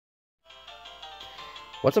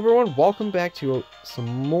What's up, everyone? Welcome back to some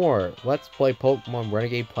more Let's Play Pokemon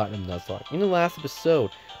Renegade Platinum Nuzlocke. In the last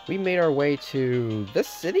episode, we made our way to this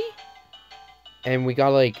city? And we got,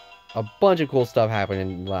 like, a bunch of cool stuff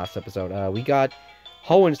happening in the last episode. We got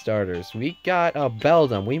Hoenn starters, we got a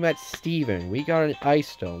Beldum, we met Steven, we got an Ice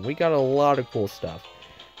Stone, we got a lot of cool stuff.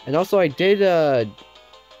 And also, I did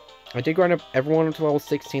grind up everyone up to level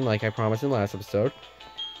 16 like I promised in the last episode.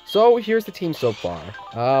 So, here's the team so far.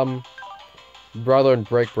 Brother and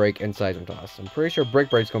Break and Seismic Toss. I'm pretty sure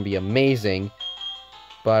Break's gonna be amazing,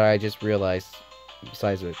 but I just realized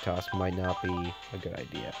Seismic Toss might not be a good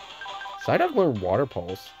idea. Psyduck learned Water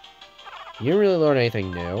Pulse. You didn't really learn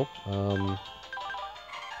anything new.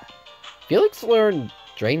 Felix learned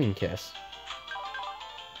Draining Kiss.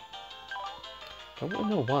 I don't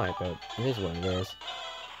know why, but it is what it is.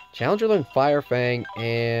 Challenger learned Fire Fang,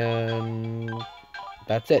 and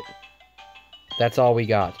that's it. That's all we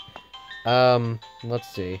got.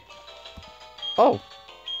 Let's see. Oh!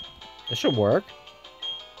 This should work.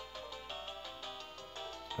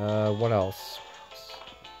 What else?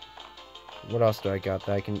 What else do I got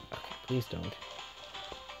that I can... Okay, please don't.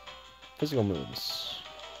 Physical moves.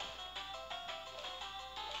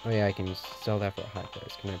 Oh yeah, I can sell that for a high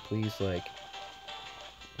price. Can I please, like...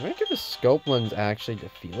 I'm gonna give the Scope Lens actually to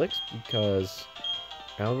Felix, because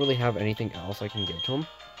I don't really have anything else I can give to him.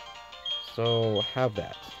 So, have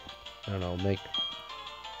that. I don't know,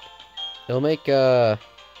 it'll make,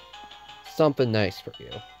 something nice for you.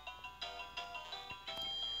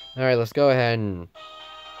 Alright, let's go ahead and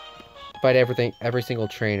fight every single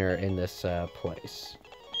trainer in this, place.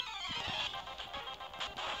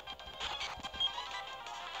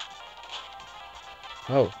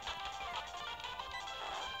 Oh.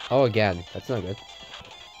 Oh, again. That's not good.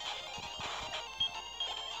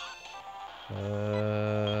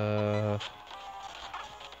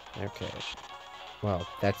 Okay. Well,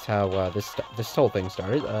 that's how this whole thing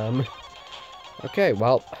started. Okay.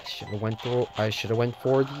 Well, I should have went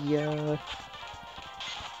for the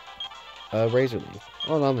Razor Leaf.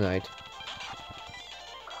 Oh, Nominite.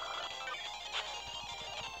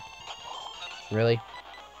 Really?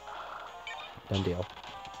 Done deal.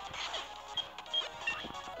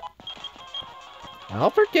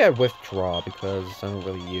 I'll forget Withdraw because I don't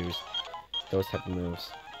really use those type of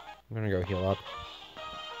moves. I'm gonna go heal up.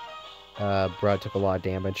 Bro took a lot of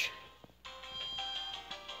damage.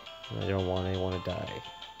 I don't want anyone to die.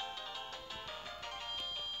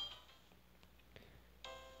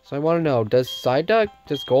 So I want to know, does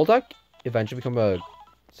Golduck eventually become a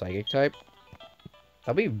Psychic type?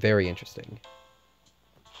 That'd be very interesting.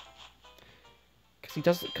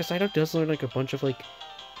 Because Psyduck does learn like a bunch of like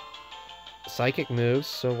Psychic moves,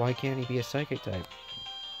 so why can't he be a Psychic type?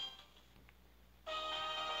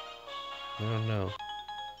 I don't know.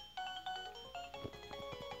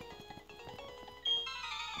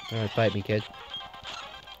 Alright, fight me, kid.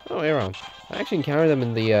 Oh, Aeron. I actually encountered them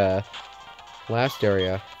in the, last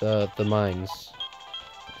area. The mines.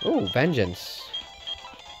 Oh, Vengeance.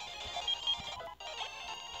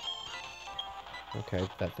 Okay,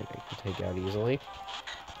 that thing I can take out easily.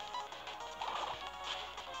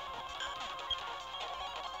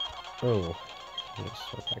 Oh. Let me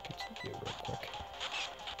swap back into you real quick.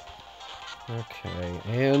 Okay,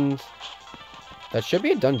 and... that should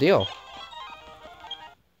be a done deal.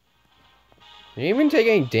 I didn't even take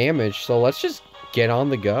any damage, so let's just get on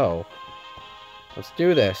the go. Let's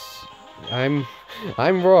do this. I'm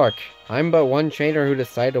Roark. I'm but one trainer who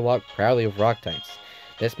decided to walk proudly with rock types.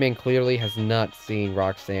 This man clearly has not seen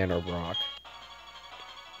Roxanne or Brock.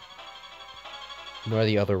 Nor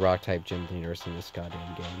the other rock type gym leaders in this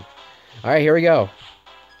goddamn game. Alright, here we go.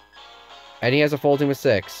 And he has a full team of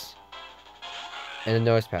 6. And a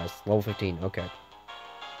Notice Pass. Level 15. Okay.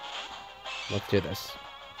 Let's do this.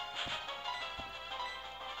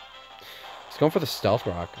 Going for the Stealth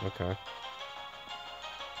Rock. Okay.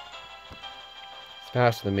 It's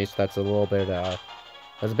faster than me, so that's a little bit, that's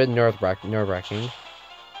a bit nerve-wracking.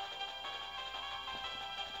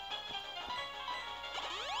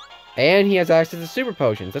 And he has access to Super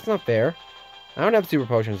Potions. That's not fair. I don't have Super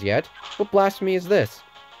Potions yet. What blasphemy is this?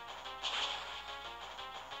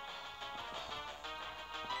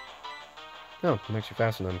 Oh, I'm actually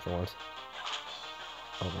faster than him for once.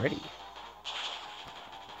 Alrighty.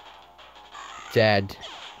 Dead.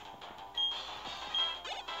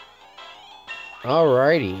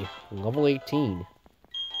 Alrighty. Level 18.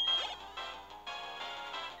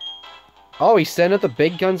 Oh, he sent out the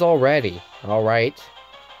big guns already. Alright.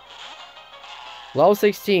 Level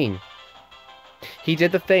 16. He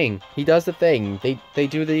did the thing. He does the thing. They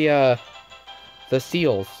do the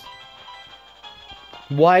seals.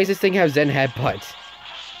 Why does this thing have Zen Headbutt?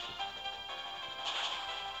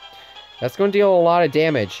 That's going to deal a lot of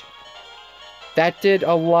damage. That did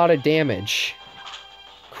a lot of damage.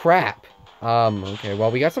 Crap. Okay,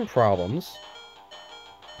 well, we got some problems.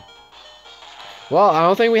 Well, I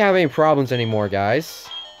don't think we have any problems anymore, guys.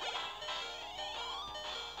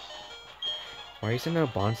 Why are you sending out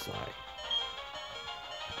a bonsai?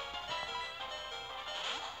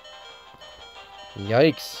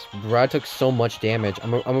 Yikes. Brad took so much damage.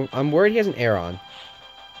 I'm worried he has an Aeron.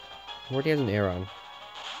 I'm worried he has an Aeron.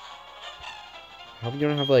 I hope you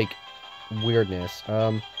don't have, like, weirdness.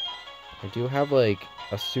 I do have, like,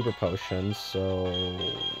 a super potion, so...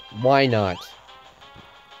 Why not?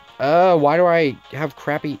 Why do I have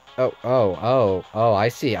crappy... Oh, I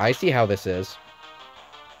see. I see how this is.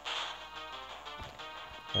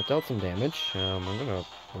 That dealt some damage. I'm gonna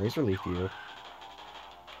Razor Leaf you.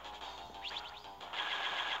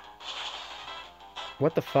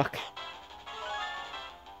 What the fuck?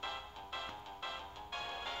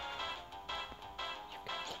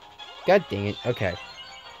 God dang it. Okay.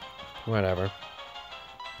 Whatever. I'm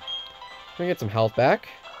gonna get some health back.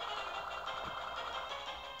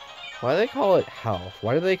 Why do they call it health?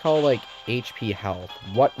 Why do they call, like, HP health?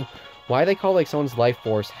 What? Why do they call, like, someone's life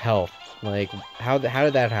force health? Like, how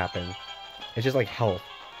did that happen? It's just, like, health.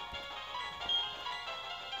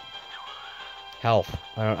 Health.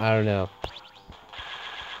 I don't know.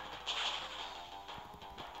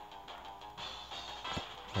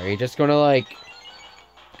 Are you just gonna, like...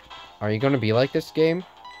 Are you gonna be like this game?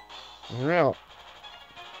 I don't know.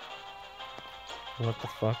 What the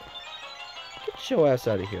fuck? Get your ass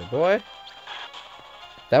out of here, boy.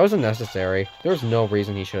 That was unnecessary. There was no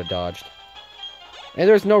reason he should have dodged. And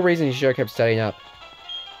there's no reason he should have kept setting up.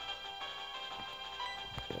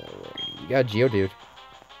 You got Geodude.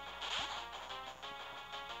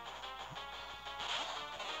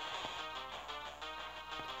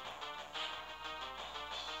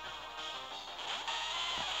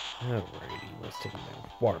 Alrighty, let's take him down.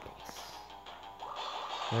 Water Pulse.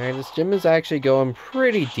 Alright, this gym is actually going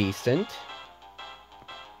pretty decent.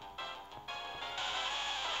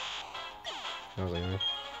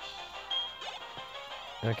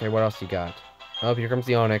 Okay, what else you got? Oh, here comes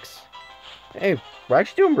the Onyx. Hey, we're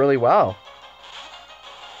actually doing really well.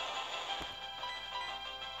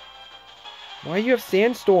 Why do you have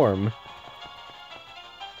Sandstorm?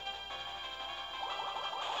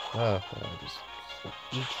 Oh, just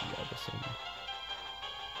eat you all of a sudden.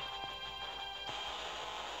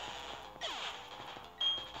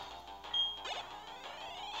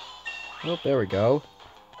 Oh, there we go.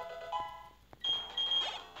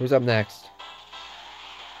 Who's up next?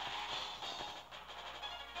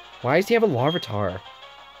 Why does he have a Larvitar?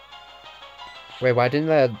 Wait, why didn't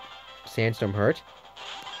that Sandstorm hurt?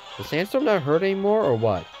 Does Sandstorm not hurt anymore, or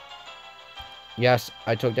what? Yes,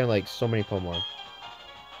 I took down, like, so many Pokemon.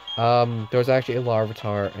 There was actually a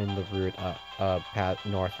Larvitar in the route, path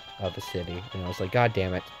north of the city. And I was like, God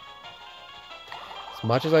damn it. As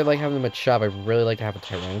much as I like having a Machop, I'd really like to have a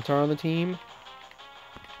Tyranitar on the team.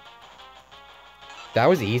 That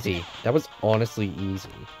was easy. That was honestly easy.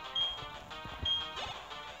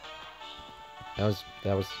 That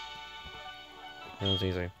was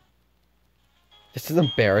easy. This is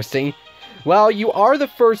embarrassing. Well, you are the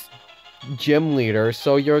first gym leader,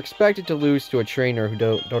 so you're expected to lose to a trainer who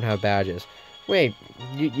don't have badges. Wait,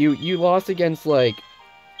 you lost against, like,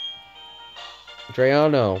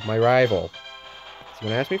 Drayano, my rival. Is he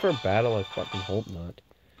gonna ask me for a battle? I fucking hope not.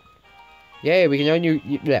 Yay, we can own you.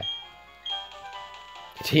 Yeah.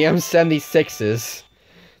 TM76s.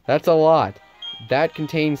 That's a lot. That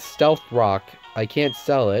contains Stealth Rock. I can't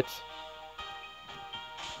sell it.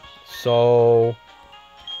 So...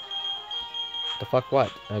 The fuck what?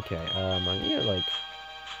 Okay, I'm gonna, like,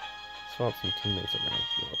 swap some teammates around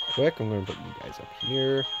real quick. I'm gonna put you guys up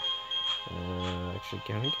here. Actually,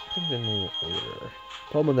 can I get them in order?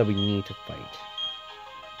 Pokemon that we need to fight.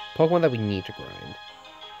 Pokemon that we need to grind.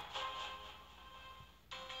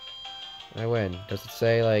 I win. Does it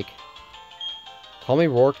say, like... Call me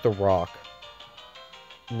Roark the Rock.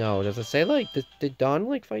 No, does it say, like... Did Dawn,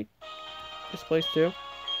 like, fight this place, too?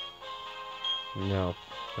 No.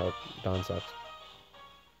 Oh, Dawn sucks.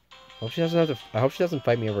 I hope she doesn't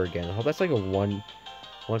fight me ever again. I hope that's, like, a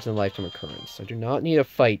once-in-a-lifetime occurrence. I do not need to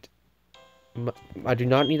fight... I do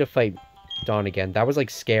not need to fight Dawn again. That was, like,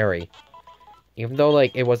 scary. Even though,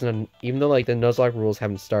 like, it wasn't... Even though, like, the Nuzlocke rules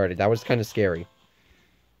haven't started. That was kind of scary.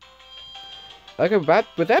 Okay,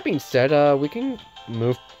 with that being said, we can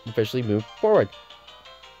officially move forward.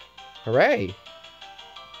 Hooray!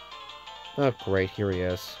 Oh, great, here he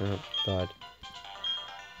is. Oh, God.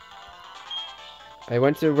 I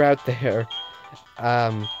went to the route there.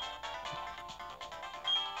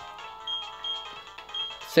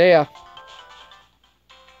 See ya.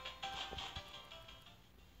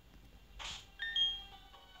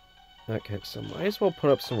 Okay, so might as well put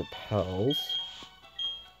up some repels.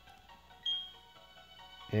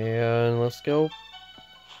 And let's go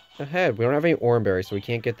ahead. We don't have any Oranberry, so we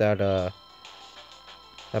can't get that, that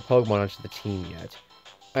Pokemon onto the team yet.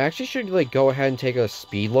 I actually should, like, go ahead and take a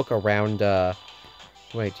speed look around,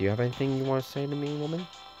 Wait, do you have anything you want to say to me, woman?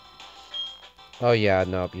 Oh, yeah,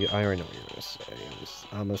 no, I already know what you're gonna say.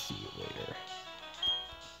 I'm gonna see you later.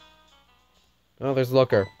 Oh, there's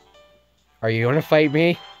Looker. Are you gonna fight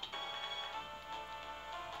me?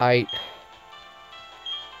 Oh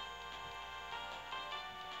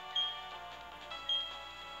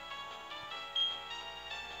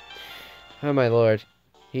my lord.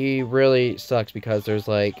 He really sucks because there's,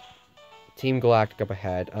 like, Team Galactic up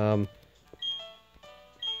ahead.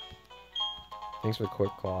 Thanks for the quick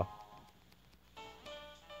claw.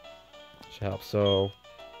 Should help, so...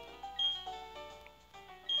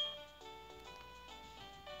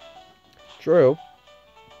 True.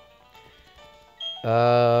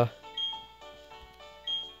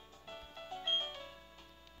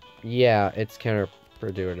 Yeah, it's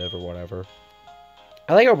counterproductive or whatever.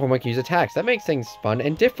 I like how Pokemon can use attacks. That makes things fun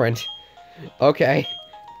and different. Okay.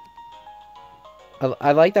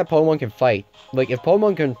 I like that Pokemon can fight. Like, if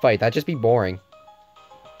Pokemon can fight, that'd just be boring.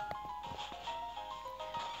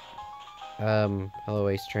 Hello,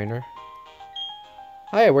 Ace Trainer.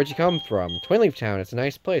 Hi, where'd you come from? Twinleaf Town. It's a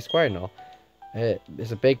nice place, quiet and all.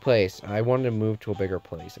 It's a big place. I wanted to move to a bigger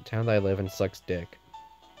place. The town that I live in sucks dick.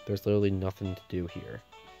 There's literally nothing to do here.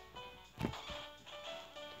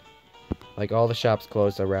 Like, all the shops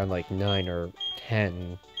closed around, like, 9 or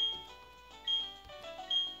 10.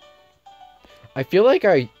 I feel like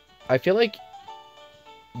there's,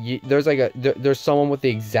 like, there's someone with the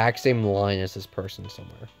exact same line as this person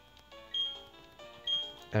somewhere.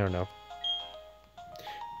 I don't know.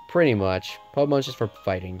 Pretty much. Pokemon's just for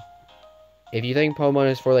fighting. If you think Pokemon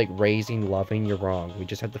is for, like, raising, loving, you're wrong. We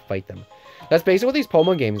just have to fight them. That's basically what these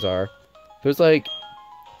Pokemon games are. There's, like...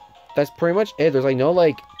 That's pretty much it. There's, like, no,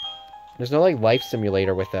 like... There's no, like, life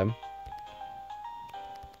simulator with them.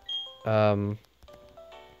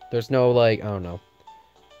 There's no, like... I don't know.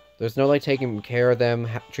 There's no, like, taking care of them,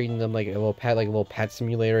 treating them like a little pet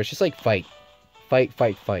simulator. It's just, like, fight. Fight,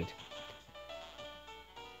 fight, fight.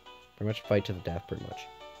 Pretty much fight to the death, pretty much.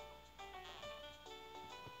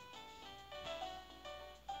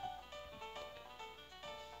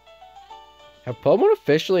 Have Pokemon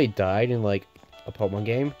officially died in, like, a Pokemon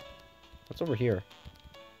game? What's over here?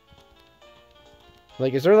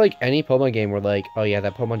 Like, is there, like, any Pokemon game where, like, oh yeah,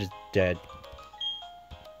 that Pokemon just dead?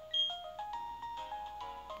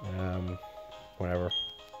 Whatever.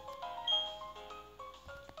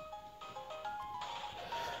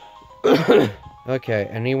 Okay,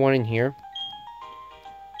 anyone in here?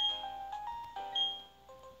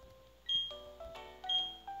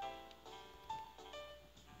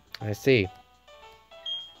 I see.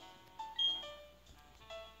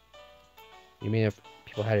 You mean if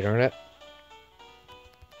people had internet?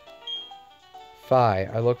 Fi.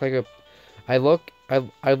 I like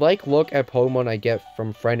look at Pokemon I get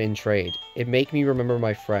from friend in trade. It make me remember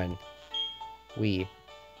my friend. We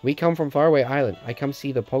come from faraway island. I come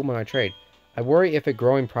see the Pokemon I trade. I worry if it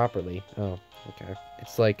growing properly. Oh, okay.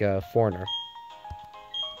 It's like a foreigner.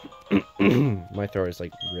 My throat is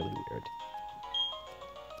like really weird.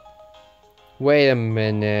 Wait a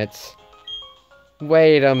minute.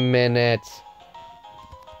 Wait a minute.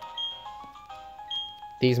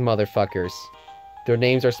 These motherfuckers. Their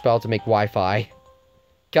names are spelled to make Wi-Fi.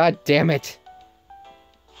 God damn it.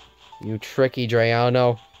 You tricky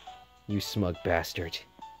Drayano. You smug bastard.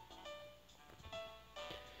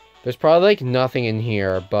 There's probably, like, nothing in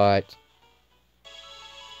here, but...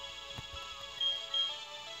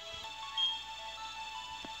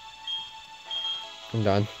 I'm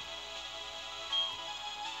done.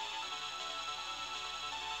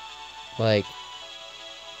 Like...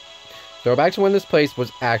 Go back to when this place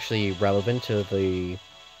was actually relevant to the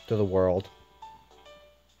world.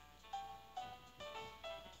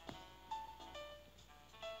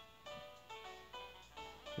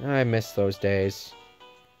 I miss those days.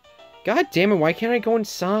 God damn it, why can't I go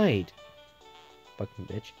inside? Fucking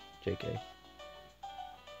bitch. JK.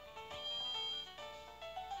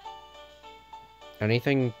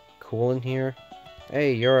 Anything cool in here?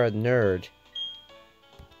 Hey, you're a nerd.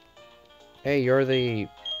 Hey, you're the...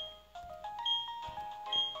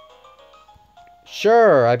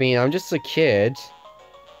 Sure, I mean, I'm just a kid.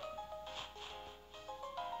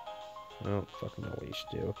 I don't fucking know what you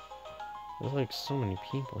should do. There's, like, so many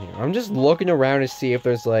people here. I'm just looking around to see if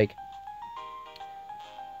there's, like...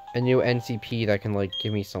 a new NCP that can, like,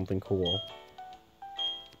 give me something cool.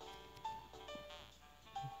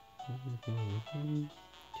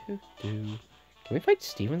 Can we fight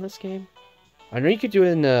Steve in this game? I know you could do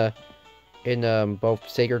it in both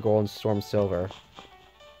Sacred Gold and Storm Silver.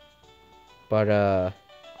 But, I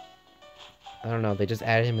don't know, they just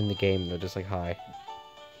added him in the game, and they're just like, hi.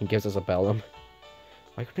 He gives us a Bellum.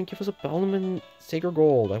 Why couldn't he give us a Bellum in Sacred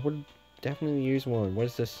Gold? I would definitely use one. What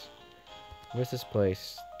is this? Where's this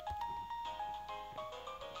place?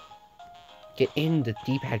 Get in, the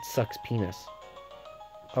D-pad sucks penis.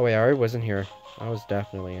 Oh wait, I already wasn't here. I was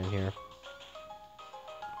definitely in here.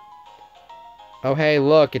 Oh hey,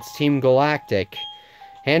 look, it's Team Galactic.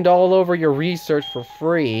 Hand all over your research for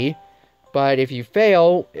free, but if you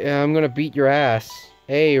fail, I'm gonna beat your ass.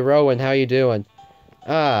 Hey, Rowan, how you doing?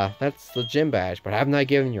 Ah, that's the gym badge, but haven't I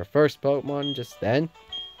given your first Pokemon just then?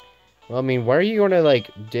 Well, I mean, what are you gonna, like,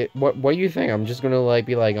 what do you think? I'm just gonna, like,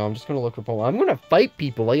 be like, oh, I'm just gonna look for Pokemon. I'm gonna fight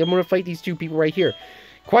people. Like, I'm gonna fight these two people right here.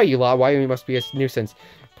 Quiet, you lot. Why you must be a nuisance.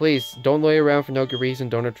 Please, don't lay around for no good reason.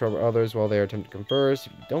 Don't interrupt others while they are attempting to converse.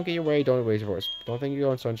 If you don't get your way, don't waste your voice. Don't think you're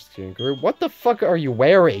going so interested in group. What the fuck are you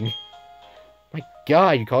wearing? My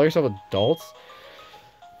god, you call yourself adults?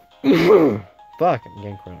 Fuck, I'm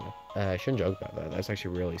getting corona. I shouldn't joke about that. That's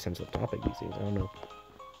actually a really sensitive topic these days. I don't know.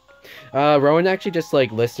 Rowan actually just,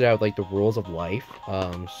 like, listed out, like, the rules of life.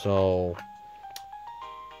 So...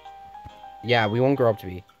 yeah, we won't grow up to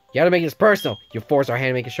be. You gotta make this personal! You force our hand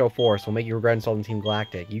to make a show for us. We'll make you regret insulting Team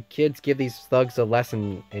Galactic. You kids give these thugs a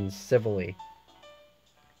lesson in civility.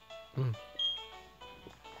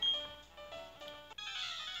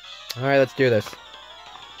 Alright, let's do this.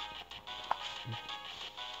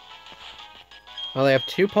 Oh, they have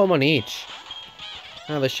 2 Pokemon each.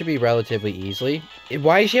 Oh, this should be relatively easily.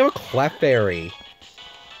 Why does she have a Clefairy?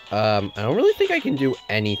 I don't really think I can do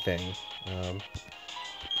anything.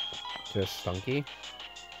 To a Stunky.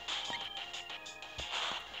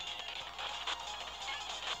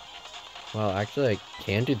 Well, actually, I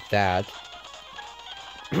can do that.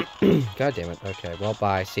 God damn it. Okay, well,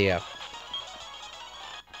 bye. See ya.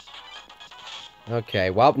 Okay,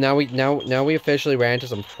 well, now we officially ran into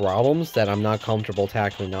some problems that I'm not comfortable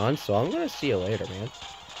tackling on, so I'm gonna see you later, man.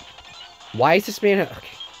 Why is this man...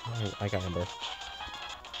 okay, I got number.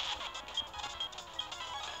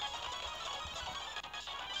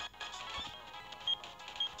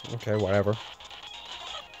 Okay, whatever.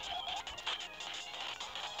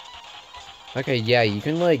 Okay, yeah, you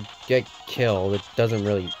can, like, get killed. It doesn't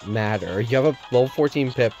really matter. You have a level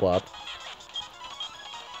 14 Piplup.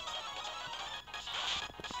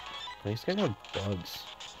 These guys have bugs.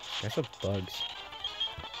 These guys have bugs.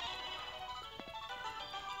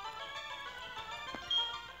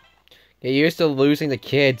 Get used to losing the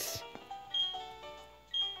kids.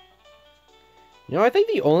 You know, I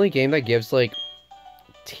think the only game that gives, like,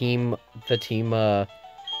 the team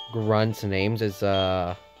grunts names is,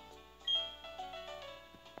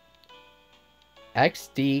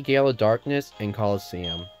 XD, Gale of Darkness, and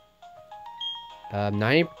Coliseum.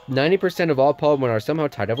 90% of all Pokemon are somehow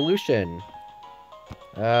tied to evolution.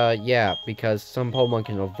 Yeah, because some Pokemon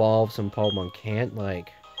can evolve, some Pokemon can't,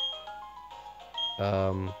 like...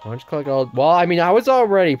 why don't you collect all... well, I mean, I was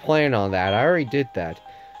already planning on that. I already did that.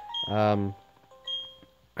 I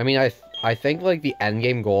mean, I think, like, the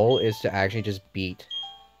endgame goal is to actually just beat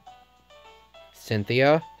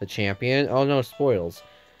Cynthia, the champion. Oh, no, spoils.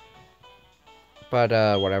 But,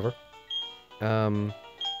 whatever.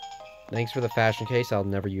 Thanks for the fashion case. I'll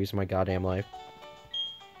never use in my goddamn life.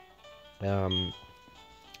 But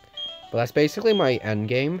that's basically my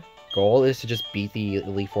endgame goal, is to just beat the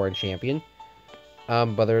Elite Four and champion.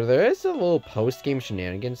 But there is a little post-game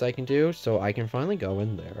shenanigans I can do, so I can finally go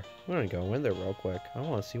in there. I'm gonna go in there real quick. I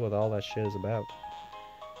want to see what all that shit is about.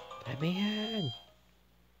 Let me in!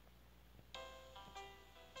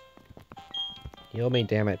 Heal me,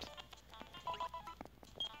 damn it.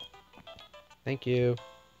 Thank you.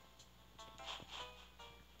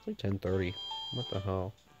 It's like 10:30. What the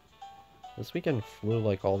hell? This weekend flew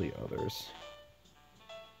like all the others.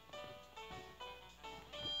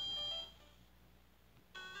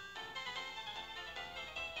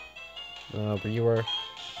 But you were...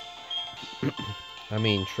 I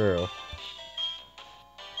mean, true.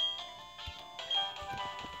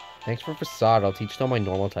 Thanks for Facade. I'll teach it all my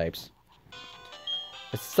normal types.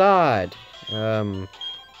 Facade! It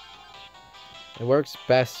works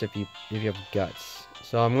best if you have guts.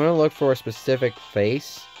 So I'm gonna look for a specific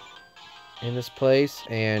face in this place,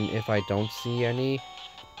 and if I don't see any,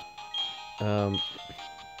 you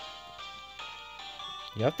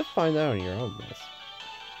have to find that on your own, miss.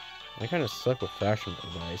 I kind of suck with fashion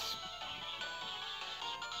advice.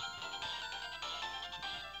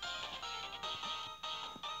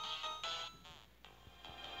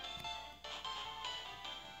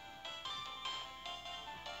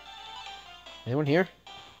 Anyone here?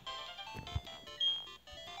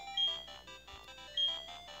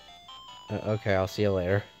 Okay, I'll see you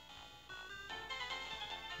later.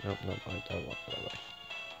 Nope, nope, I don't want that way.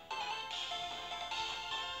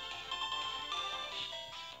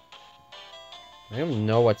 I don't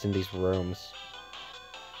know what's in these rooms.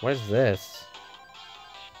 What is this?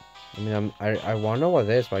 I mean, I want to know what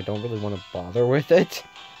it is, but I don't really want to bother with it.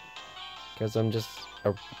 Because I'm just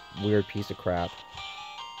a weird piece of crap.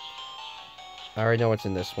 I already know what's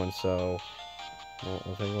in this one, so... Well,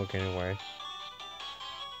 I'll take a look anyway.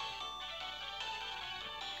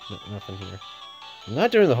 No, nothing here. I'm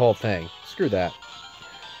not doing the whole thing. Screw that.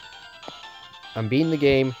 I'm beating the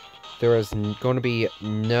game. There is going to be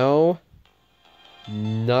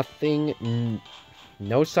nothing,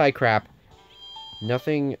 no side crap,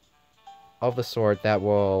 nothing of the sort that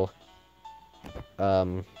will,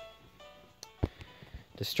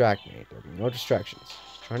 distract me. There'll be no distractions.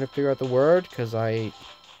 Trying to figure out the word, because I'm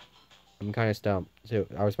kind of dumb. So,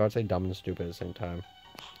 I was about to say dumb and stupid at the same time.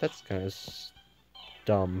 That's kind of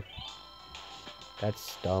dumb.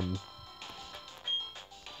 That's dumb.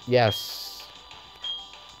 Yes.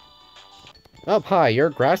 Oh, hi, you're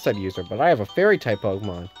a grass-type user, but I have a fairy-type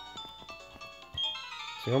Pokemon.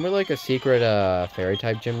 So you want me like a secret,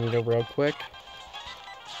 fairy-type gym leader real quick?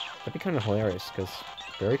 That'd be kind of hilarious, because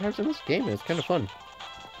fairy-types in this game, and it's kind of fun.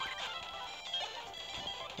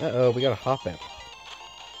 Uh-oh, we got a Hoppip.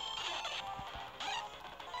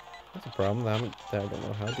 That's a problem that I don't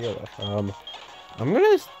know how to deal with.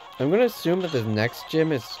 I'm gonna assume that the next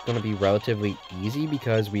gym is gonna be relatively easy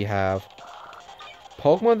because we have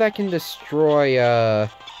Pokemon that can destroy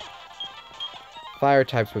fire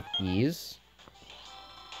types with ease.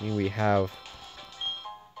 I mean, we have...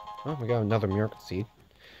 Oh, we got another Miracle Seed.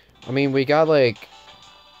 I mean, we got like...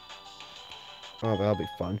 Oh, that'll be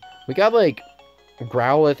fun. We got like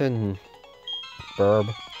Growlithe and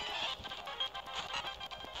Burb.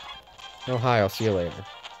 Oh, hi, I'll see you later.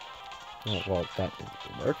 Oh, well, that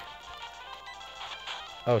didn't work.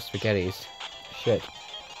 Oh, spaghettis. Shit.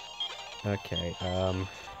 Okay,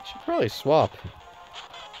 should probably swap.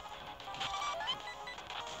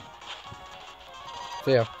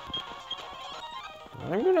 So yeah.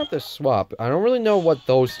 I'm gonna have to swap. I don't really know what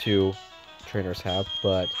those two trainers have,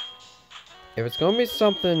 but if it's gonna be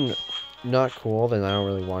something not cool, then I don't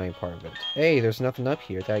really want any part of it. Hey, there's nothing up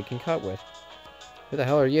here that I can cut with. Who the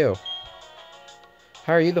hell are you?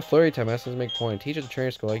 How are you the flurry type? That doesn't make point. Teach at the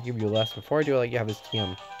trainer school, I give you a lesson. Before I do it, like you have this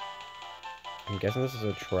TM. I'm guessing this is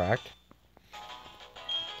a tract.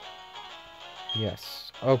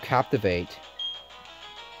 Yes. Oh, Captivate.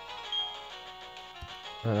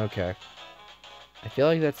 Okay. I feel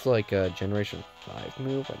like that's like a Generation 5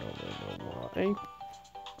 move. I don't really know why.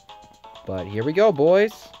 But here we go,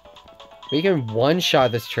 boys. We can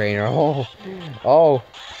one-shot this trainer. Oh. Oh.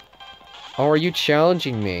 Oh, are you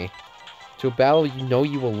challenging me to a battle you know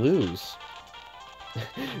you will lose?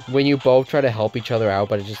 When you both try to help each other out,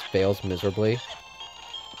 but it just fails miserably.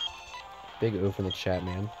 Big oof in the chat,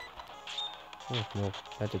 man. Oh, no,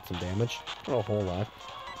 that did some damage. Not a whole lot.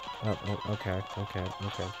 Oh, okay,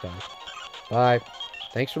 bye. Bye.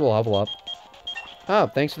 Thanks for the level up. Oh,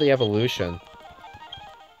 thanks for the evolution.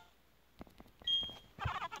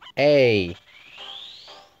 Hey!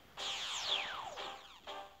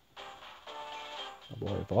 Oh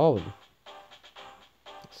boy, evolving.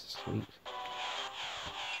 This is sweet.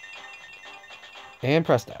 And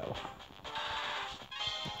presto.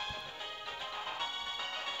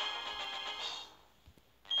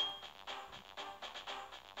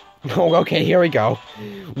 Oh, okay, here we go.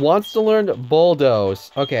 Wants to learn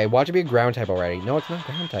Bulldoze. Okay, watch it be a ground type already. No, it's not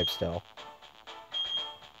ground type still.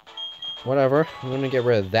 Whatever. I'm gonna get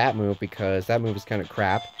rid of that move because that move is kind of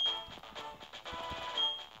crap.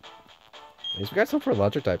 At least we got some for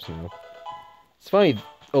electric types now. It's funny,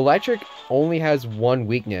 electric only has one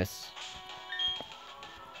weakness.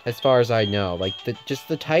 As far as I know. Like, just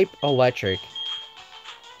the type electric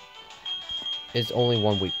is only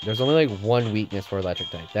one weak. There's only like one weakness for electric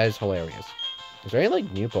type. That is hilarious. Is there any like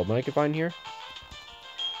new Pokemon I can find here?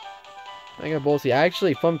 I got Bullet Seed.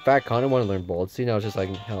 Actually, fun fact, kinda want to learn Bullet Seed. I was just like,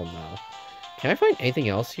 hell no. Can I find anything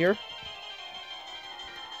else here?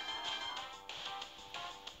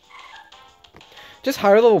 Just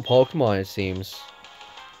higher level Pokemon, it seems.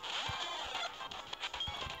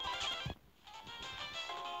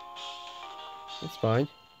 It's fine.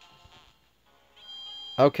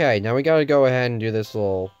 Okay, now we gotta go ahead and do this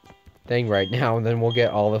little thing right now, and then we'll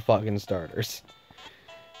get all the fucking starters.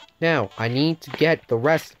 Now, I need to get the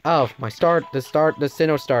rest of my the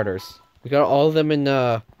Sinnoh starters. We got all of them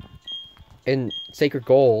in Sacred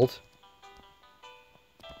Gold.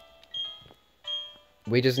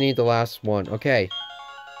 We just need the last one. Okay.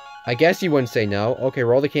 I guess you wouldn't say no. Okay,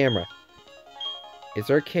 roll the camera. Is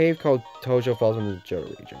there a cave called Tojo Falls in the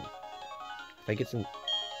Johto region? I think it's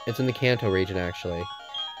in the Kanto region, actually.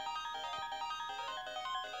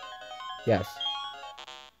 Yes.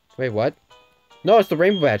 Wait, what? No, it's the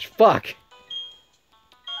Rainbow Badge. Fuck!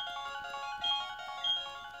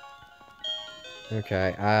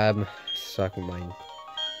 Okay, I suck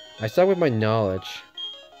with my knowledge.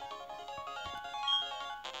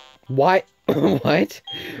 Why? What?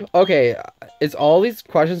 Okay, is all these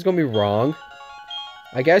questions gonna be wrong?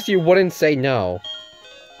 I guess you wouldn't say no.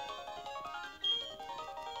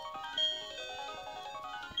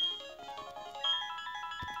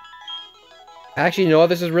 Actually, you know what?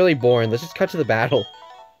 This is really boring. Let's just cut to the battle.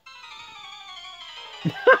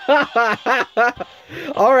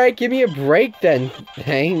 Alright, give me a break then.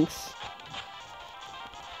 Thanks.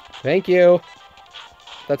 Thank you.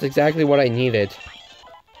 That's exactly what I needed.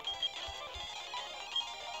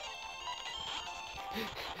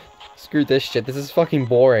 Screw this shit. This is fucking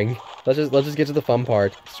boring. Let's just get to the fun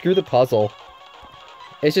part. Screw the puzzle.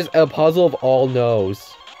 It's just a puzzle of all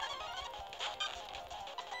no's.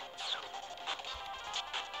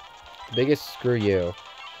 Biggest screw you.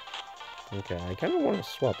 Okay, I kind of want to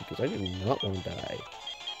swap because I do not want to die.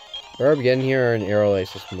 Herb, get in here and arrow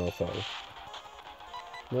lace this mofo.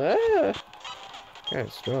 Ah! Kind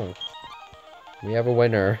of strong. We have a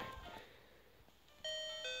winner.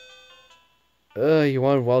 You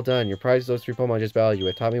won. Well done. Your prize is those 3 Pokemon I just battled you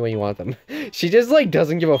with. Taught me when you want them. She just, like,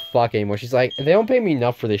 doesn't give a fuck anymore. She's like, they don't pay me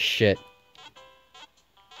enough for this shit.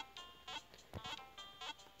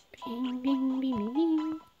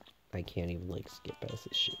 I can't even, like, skip past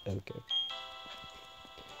this shit. Okay.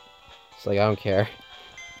 It's like, I don't care.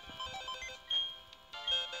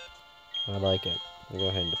 I like it. I'll go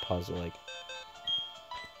ahead and deposit, like...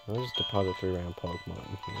 I'll just deposit 3 round Pokemon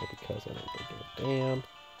in here because I don't give a damn.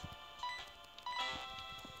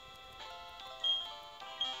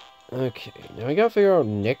 Okay, now I gotta figure out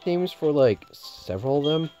nicknames for, like, several of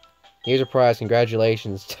them. Here's a prize,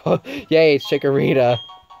 congratulations. Yay, it's Chikorita. Do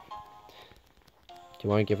you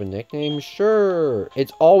want to give a nickname? Sure.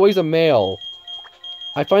 It's always a male.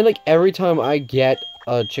 I find, like, every time I get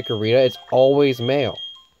a Chikorita, it's always male.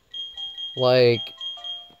 Like,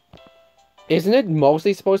 isn't it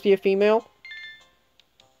mostly supposed to be a female?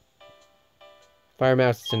 Fire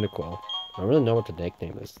Mouse Cyndaquil. I don't really know what to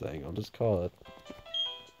nickname this thing. I'll just call it...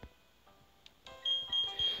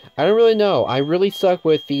 I don't really know. I really suck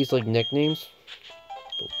with these, like, nicknames.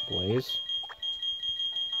 Blaze.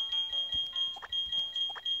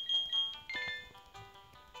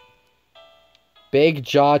 Big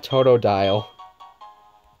Jaw Totodile.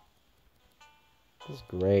 This is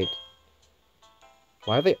great.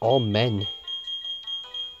 Why are they all men?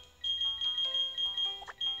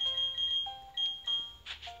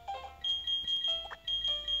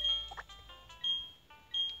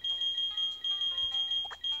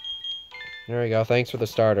 There we go. Thanks for the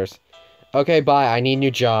starters. Okay, bye. I need a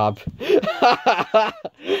new job.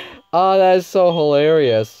 Oh, that is so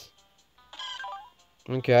hilarious.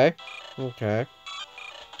 Okay. Okay.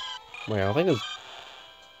 Wait, I think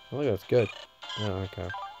that's good. Oh, okay.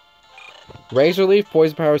 Razor Leaf,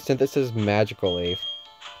 Poison Power, Synthesis, Magical Leaf.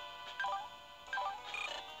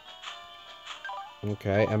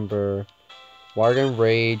 Okay, Ember. Wargun,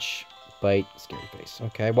 Rage, Bite, Scary Face.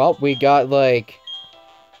 Okay, well, we got, like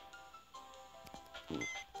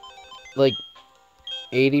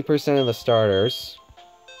 80% of the starters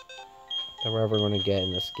that we're ever going to get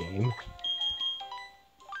in this game.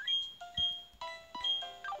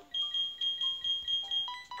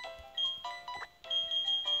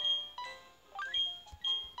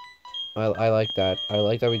 I like that. I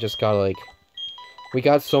like that we just got, like... We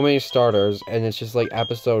got so many starters, and it's just, like,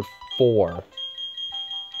 episode 4.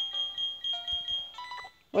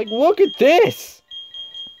 Like, look at this!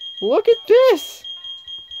 Look at this!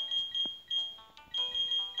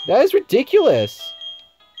 That is ridiculous!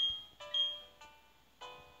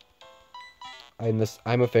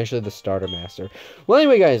 I'm officially the starter master. Well,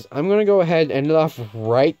 anyway, guys, I'm gonna go ahead and end it off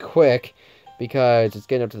right quick, because it's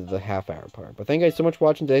getting up to the half-hour part. But thank you guys so much for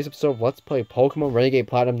watching today's episode of Let's Play Pokemon Renegade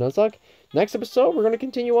Platinum Nuzlocke. Next episode, we're going to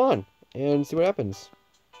continue on and see what happens.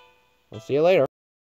 I'll see you later.